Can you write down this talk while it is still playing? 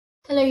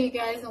Hello you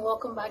guys, and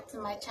welcome back to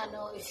my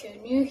channel. If you're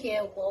new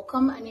here,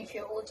 welcome, and if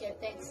you're old here,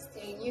 thanks for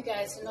staying. You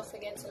guys, do not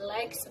forget to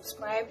like,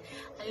 subscribe,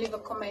 and leave a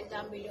comment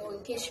down below.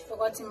 In case you've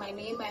forgotten my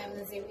name, I am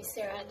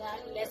Sarah.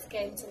 Let's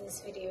get into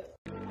this video.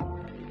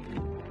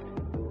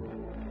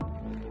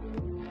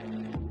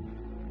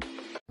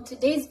 In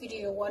today's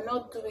video, we're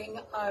not doing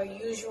our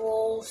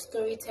usual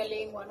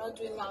storytelling, we're not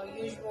doing our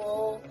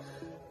usual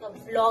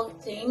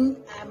vlog thing.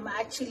 I'm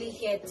actually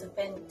here to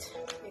vent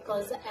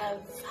because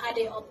I've had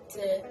it up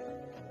to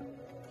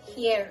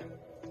here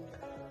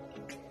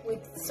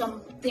with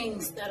some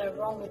things that are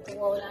wrong with the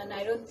world, and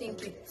I don't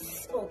think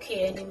it's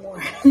okay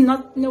anymore.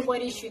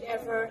 Nobody should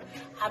ever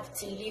have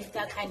to live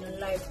that kind of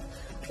life.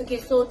 Okay,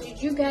 so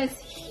did you guys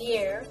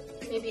hear,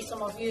 maybe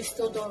some of you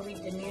still don't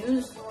read the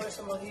news, or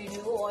some of you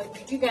do, or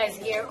did you guys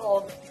hear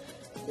of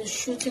the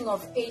shooting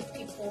of 8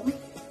 people,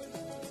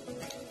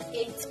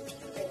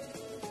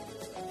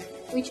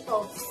 which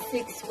of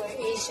 6 were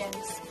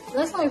Asians?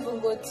 Let's not even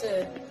go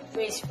to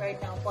race right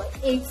now, but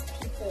 8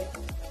 people.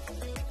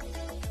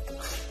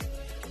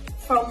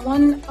 From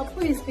one, I'll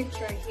put his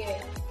picture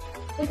here.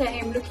 Look at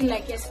him looking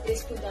like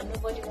yesterday's food that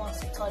nobody wants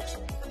to touch.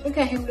 Look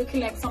at him looking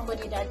like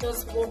somebody that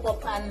just woke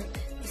up and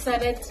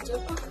decided to just,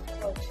 oh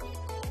God.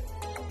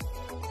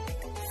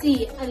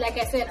 See, like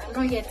I said, I'm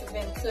not here to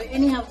vent. So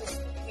anyhow, this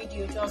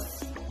video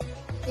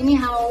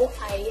anyhow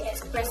I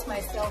express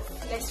myself,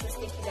 let's just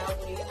take it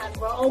that way. And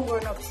we're all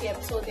grown ups here,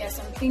 so there are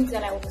some things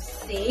that I will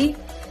say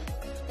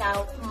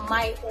that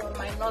might or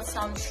might not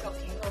sound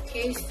shocking.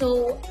 Okay,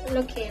 so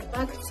okay,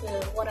 back to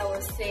what I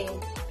was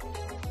saying.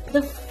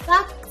 The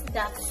fact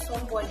that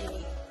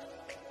somebody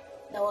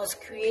that was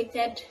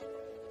created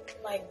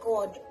by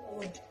God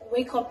would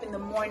wake up in the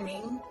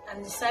morning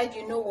and decide,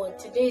 you know what,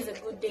 today is a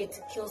good day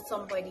to kill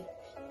somebody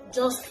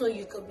just so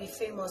you could be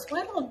famous.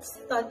 Why not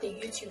start a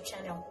YouTube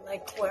channel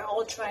like we're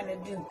all trying to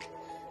do?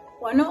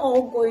 We're not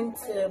all going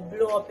to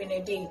blow up in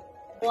a day,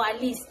 or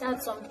at least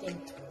start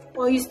something.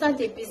 Or you start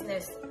a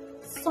business,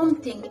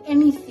 something,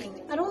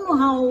 anything. I don't know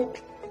how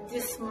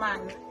this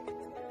man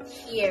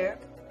here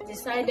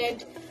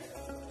decided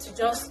to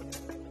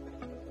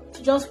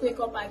just wake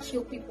up and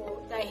kill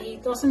people that he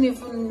doesn't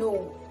even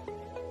know.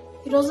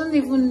 He doesn't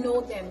even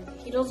know them.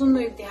 He doesn't know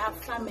if they have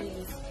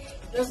families.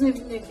 He doesn't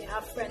even know if they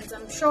have friends.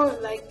 I'm sure,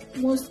 like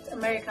most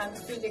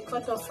Americans do, they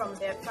cut off from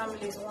their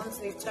families once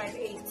they turn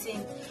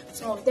 18.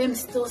 Some of them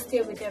still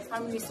stay with their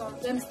families. Some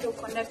of them still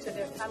connect to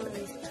their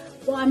families.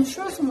 But I'm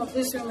sure some of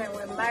these women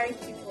were married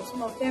people.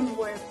 Some of them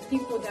were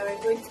people that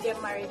were going to get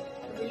married,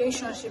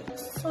 relationship,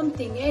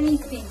 something,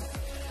 anything.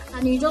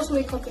 And you just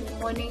wake up in the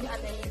morning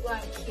and then you go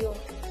and kill.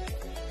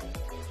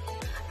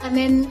 And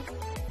then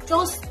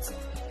just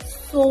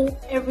so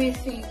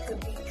everything could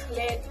be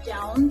cleared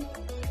down,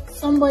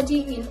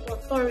 somebody in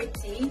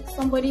authority,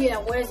 somebody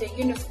that wears a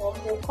uniform,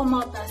 will come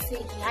out and say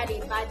he had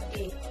a bad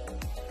day.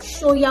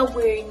 Show your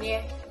wearing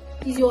here.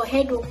 Is your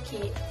head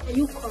okay? Are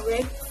you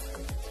correct?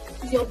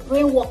 Is your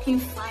brain working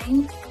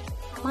fine?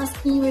 I'm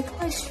asking you a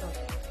question.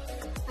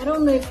 I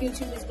don't know if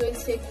YouTube is going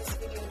to take this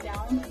video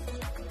down.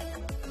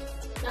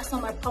 That's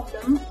not my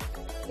problem.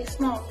 It's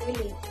not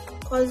really,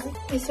 because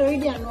it's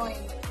already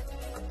annoying.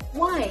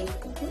 Why?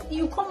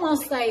 You come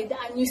outside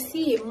and you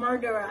see a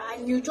murderer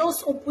and you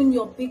just open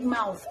your big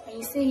mouth and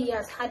you say he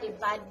has had a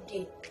bad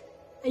day.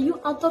 Are you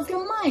out of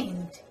your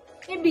mind?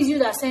 Maybe it's you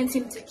that sent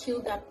him to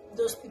kill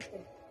those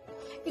people.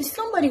 If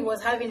somebody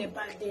was having a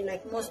bad day,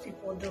 like most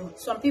people do,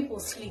 some people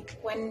sleep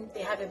when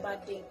they have a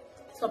bad day.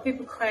 Some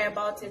people cry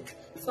about it.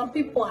 Some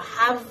people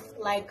have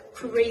like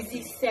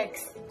crazy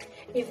sex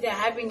if they're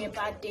having a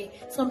bad day.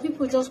 Some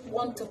people just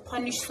want to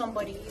punish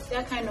somebody. If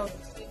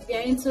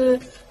they're into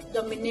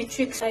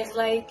dominatrix,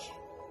 like,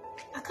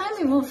 I can't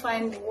even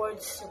find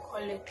words to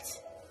call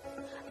it.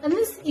 And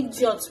this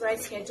idiot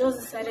right here just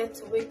decided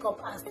to wake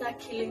up and start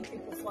killing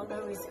people for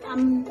no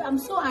reason. I'm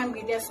so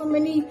angry. There's so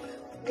many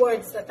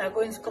words that are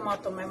going to come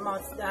out of my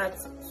mouth that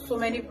so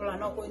many people are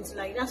not going to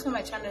like. That's why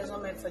my channel is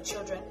not meant for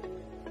children.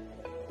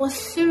 But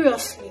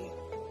seriously,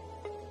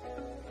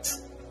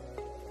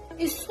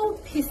 it's so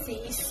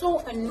pissy, it's so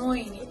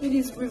annoying, it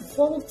is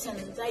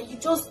revolting that you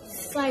just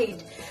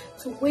decide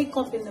to wake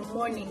up in the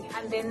morning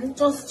and then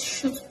just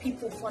shoot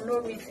people for no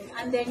reason,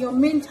 and then your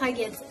main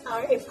targets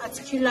are a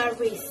particular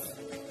race.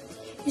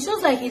 It's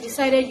just like he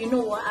decided, you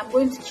know what, I'm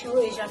going to kill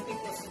Asian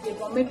people today,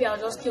 but maybe I'll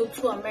just kill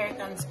 2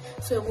 Americans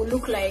so it will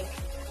look like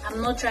I'm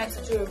not trying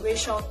to do a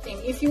racial thing.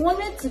 If you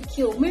wanted to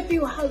kill, maybe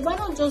why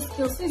not just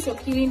kill? Since you're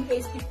killing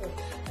 8 people,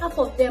 half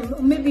of them,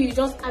 maybe you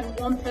just add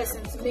 1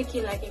 person to make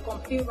it like a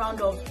complete round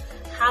of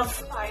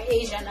half are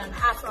Asian and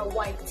half are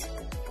white.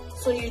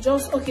 So you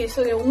just, okay,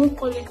 so they won't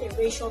call it a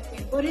racial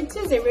thing, but it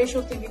is a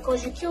racial thing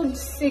because you killed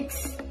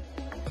 6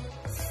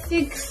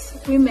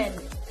 women.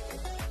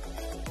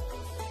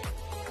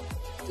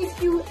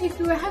 If you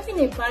were having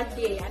a bad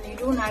day and you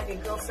don't have a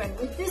girlfriend,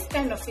 with this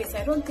kind of face,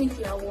 I don't think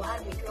you will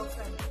have a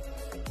girlfriend.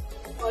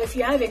 Or if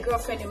you have a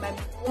girlfriend, it might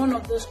be one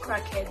of those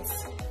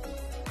crackheads.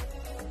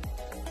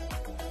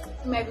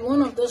 It might be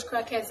one of those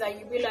crackheads that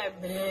you be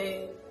like,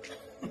 babe,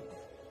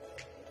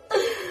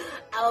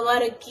 I'm about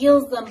to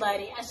kill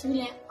somebody, I should be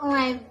like,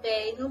 alright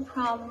babe, no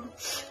problem.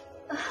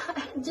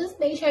 Just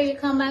make sure you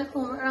come back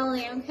home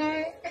early,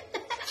 okay?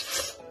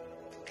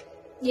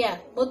 Yeah,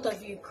 both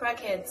of you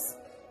crackheads.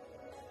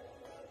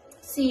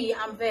 See,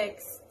 I'm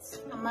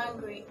vexed. I'm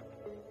angry.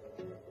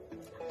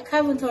 I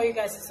can't even tell you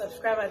guys to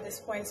subscribe at this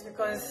point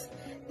because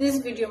this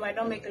video might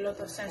not make a lot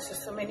of sense to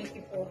so many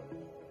people.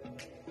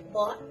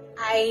 But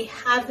I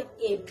have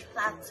a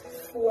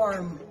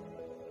platform.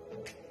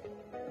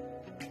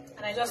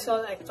 And I just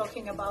felt like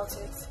talking about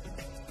it.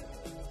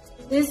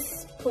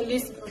 This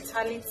police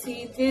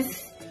brutality,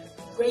 this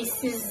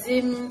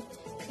racism,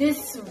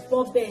 this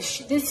rubbish,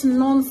 this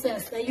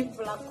nonsense that you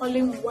people are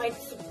calling white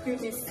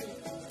supremacy.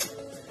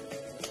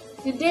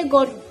 The day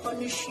God will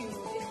punish you,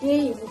 the day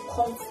He will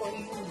come for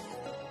you,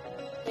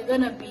 you're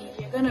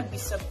gonna be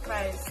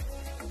surprised.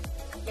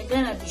 You're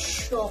gonna be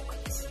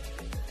shocked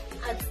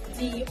at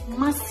the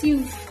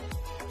massive.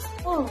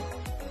 Oh,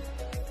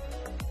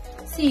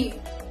 see,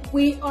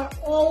 we are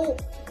all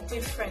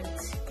different.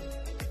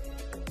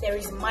 There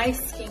is my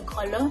skin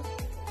color.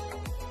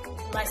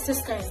 My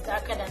sister is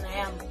darker than I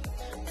am.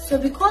 So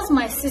because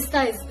my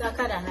sister is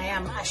darker than I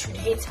am, I should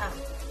hate her.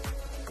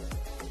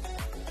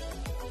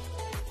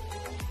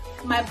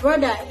 My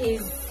brother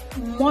is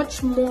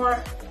much more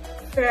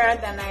fairer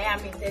than I am,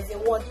 if there's a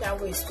word that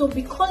way. So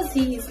because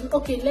he is,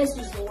 okay, let's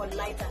use the word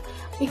lighter.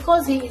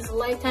 Because he is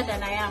lighter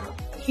than I am,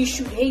 he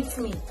should hate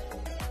me.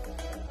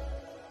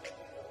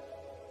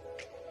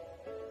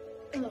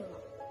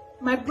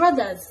 My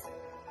brothers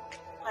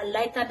are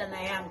lighter than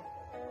I am.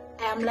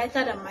 I am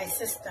lighter than my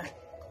sister.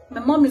 My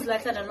mom is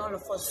lighter than all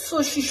of us.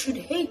 So she should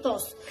hate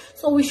us.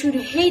 So we should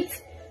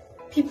hate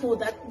people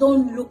that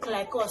don't look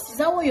like us. Is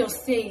that what you're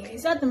saying?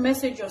 Is that the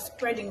message you're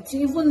spreading to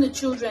even the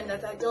children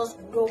that are just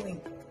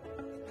growing?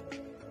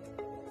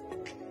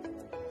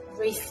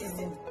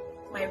 Racism.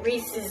 My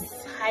race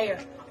is higher.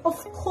 Of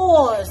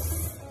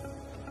course.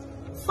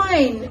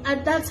 Fine.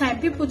 At that time,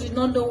 people did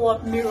not know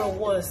what mirror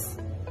was.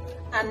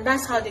 And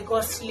that's how they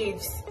got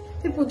slaves.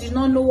 People did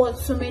not know what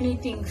so many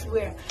things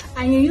were.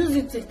 And you use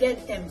it to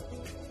get them.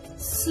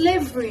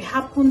 Slavery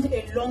happened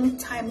a long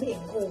time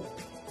ago.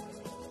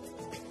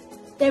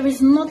 There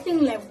is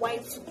nothing like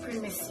white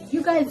supremacy.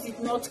 You guys did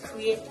not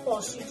create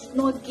us. You did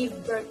not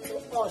give birth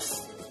to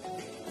us.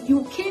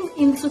 You came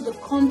into the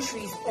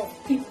countries of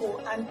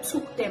people and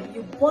took them.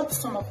 You bought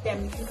some of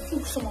them. You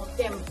took some of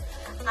them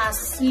as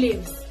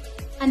slaves.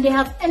 And they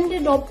have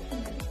ended up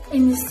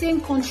in the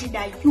same country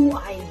that you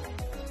are in.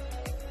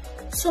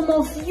 Some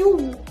of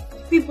you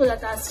people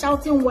that are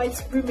shouting white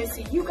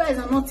supremacy, you guys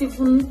are not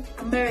even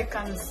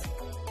Americans.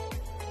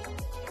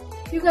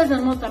 You guys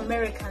are not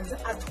Americans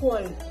at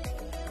all.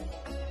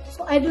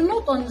 So I do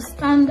not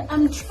understand.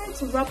 I'm trying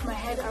to wrap my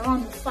head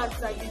around the fact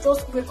that you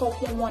just wake up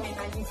one morning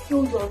and you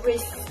feel your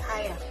race is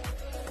higher.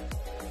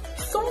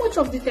 So much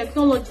of the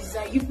technologies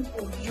that you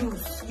people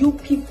use, you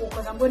people,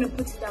 because I'm going to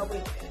put it that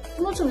way,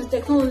 so much of the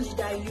technology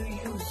that you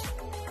use,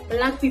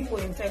 black people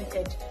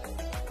invented.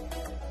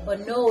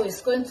 But no,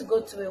 it's going to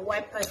go to a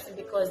white person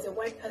because the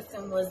white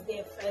person was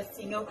there first.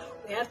 You know,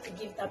 we have to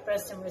give that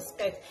person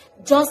respect.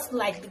 Just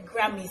like the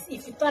Grammys.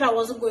 If you thought I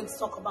wasn't going to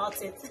talk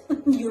about it,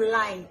 you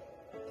lie.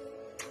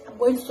 I'm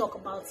going to talk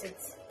about it.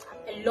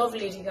 I love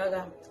Lady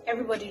Gaga.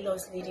 Everybody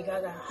loves Lady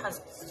Gaga. Her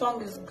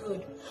song is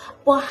good.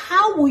 But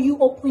how will you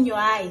open your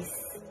eyes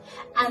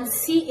and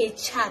see a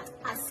chart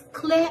as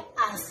clear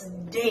as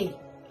day?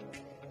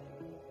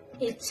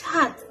 A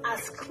chart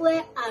as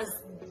clear as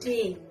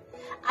day.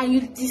 And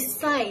you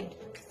decide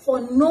for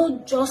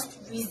no just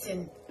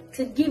reason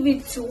to give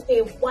it to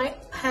a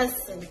white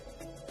person.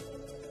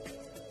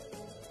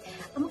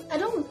 I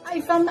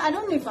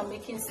don't know if I'm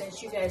making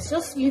sense, you guys.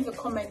 Just leave a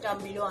comment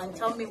down below and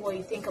tell me what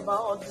you think about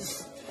all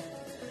this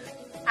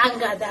anger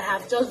that I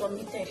have just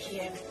vomited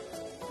here.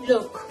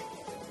 Look,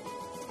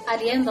 at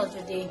the end of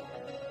the day,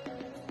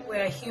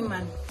 we're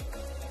human.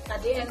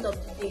 At the end of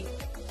the day,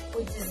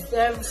 we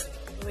deserve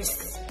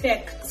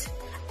respect.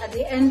 At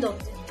the end of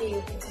the day,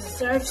 we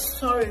deserve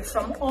sorry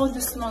from all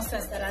this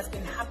nonsense that has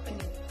been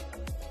happening.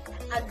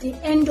 At the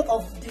end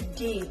of the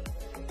day,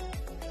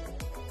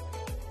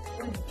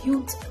 we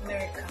built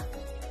America.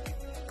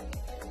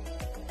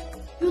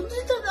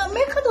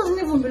 America doesn't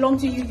even belong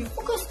to you. You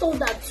fucking stole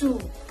that too.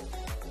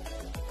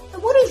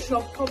 And what is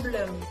your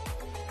problem?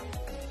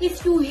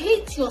 If you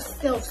hate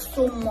yourself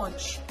so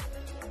much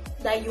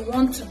that you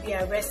want to be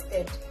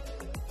arrested,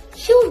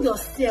 kill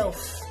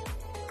yourself.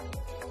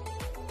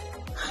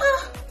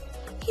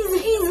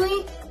 It's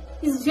easy.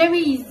 It's very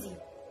easy.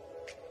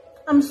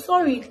 I'm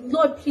sorry,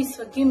 Lord, please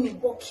forgive me,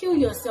 but kill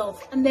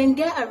yourself and then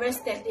get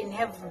arrested in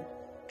heaven.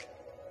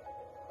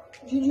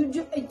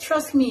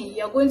 Trust me,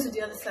 you're going to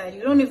the other side.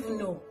 You don't even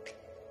know.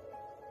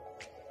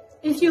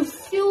 If you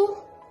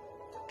feel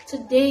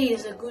today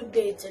is a good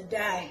day to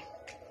die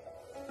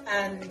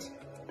and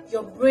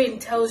your brain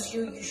tells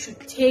you you should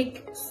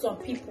take some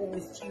people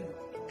with you,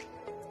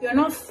 you're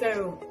not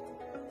Pharaoh.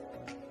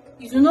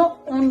 You do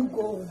not own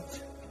gold.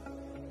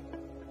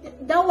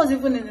 That was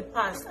even in the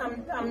past.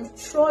 I'm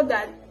sure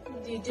that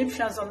the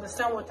Egyptians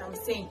understand what I'm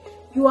saying.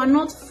 You are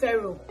not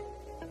Pharaoh.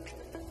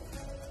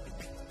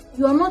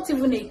 You are not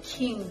even a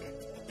king.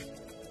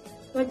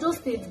 You're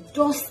just a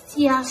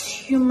dusty-ass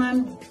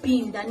human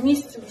being that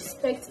needs to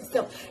respect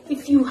itself.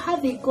 If you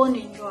have a gun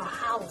in your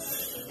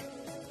house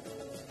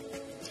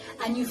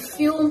and you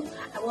feel,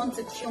 I want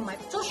to kill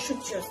just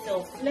shoot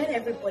yourself. Let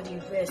everybody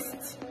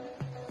rest.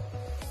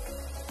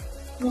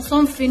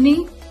 Muson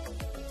Fini,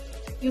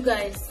 you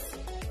guys,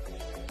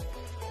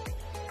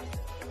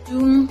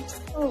 you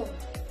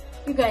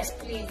guys,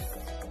 please.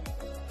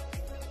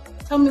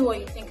 Tell me what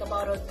you think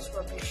about all this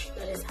rubbish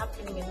that is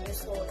happening in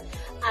this world.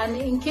 And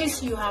in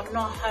case you have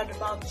not heard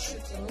about the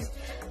shootings,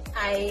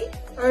 I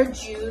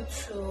urge you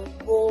to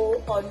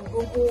go on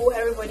Google.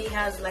 Everybody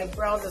has like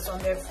browsers on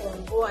their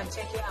phone. Go and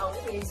check it out.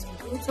 It is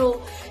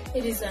brutal.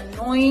 It is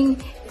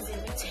annoying. It's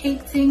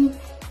irritating.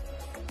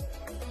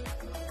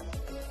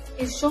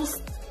 It's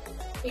just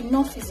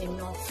enough is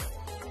enough.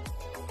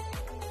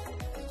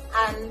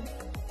 And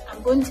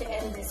I'm going to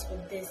end this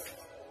with this.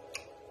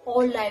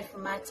 All life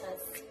matters.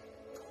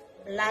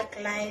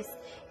 Black lives,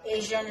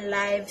 Asian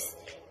lives,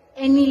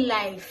 any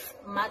life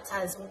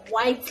matters.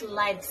 White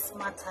lives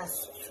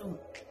matters too.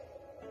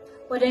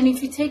 But then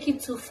if you take it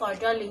too far,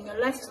 darling,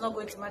 your life is not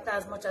going to matter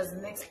as much as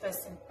the next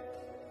person.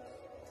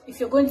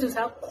 If you're going to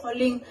start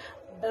calling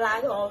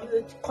black or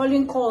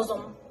calling calls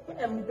on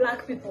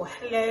black people,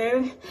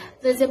 hello,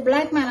 there's a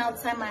black man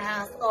outside my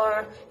house,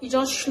 or you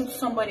just shoot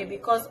somebody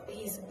because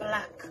he's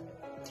black,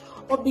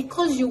 or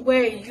because you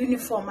wear a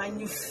uniform and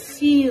you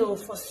feel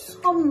for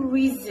some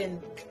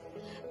reason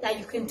that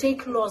you can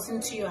take laws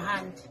into your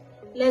hand.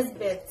 Let's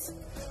bet.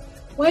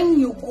 When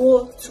you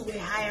go to a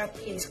higher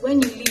place,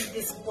 when you leave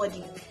this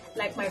body,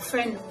 like my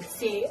friend would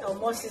say,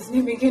 what's his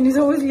name again? He's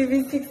always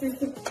leaving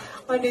 66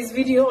 on his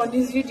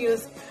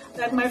videos.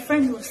 Like my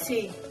friend would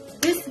say,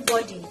 this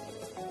body,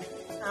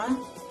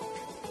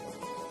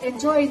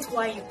 enjoy it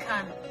while you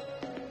can.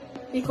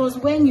 Because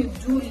when you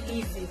do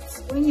leave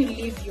it, when you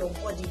leave your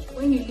body,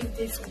 when you leave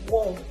this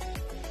world,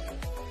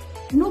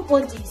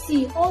 nobody,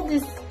 see all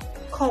these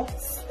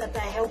cops that are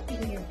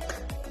helping you,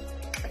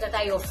 that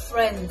are your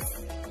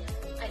friends,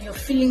 and you're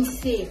feeling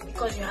safe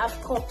because you have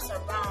cops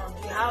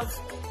around, you have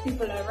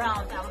people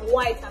around, I'm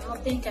white and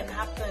nothing can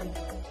happen.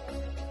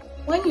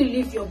 When you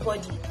leave your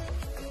body,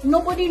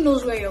 nobody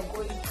knows where you're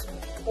going to,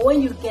 but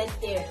when you get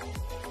there,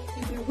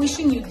 you'll be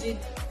wishing you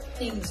did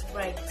things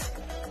right.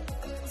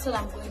 That's what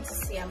I'm going to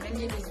say. I'm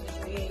ending this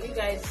video here. You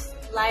guys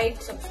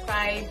like,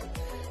 subscribe.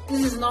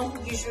 This is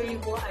not usually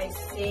what I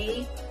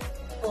say,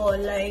 but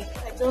like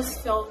I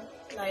just felt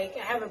like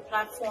I have a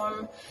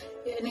platform.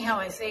 Anyhow,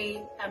 I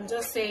say, I'm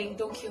just saying,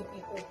 don't kill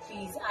people,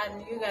 please.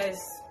 And you guys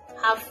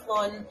have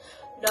fun,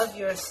 love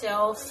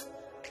yourself.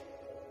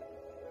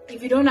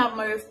 If you don't have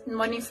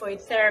money for a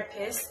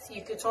therapist,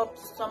 you could talk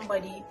to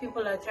somebody.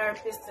 People are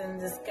therapists in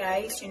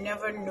disguise. You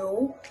never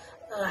know.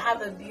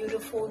 Have a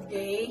beautiful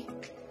day.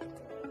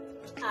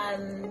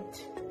 And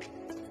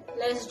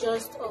let's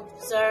just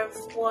observe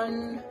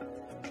 1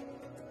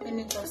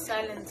 minute of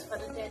silence for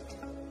the dead.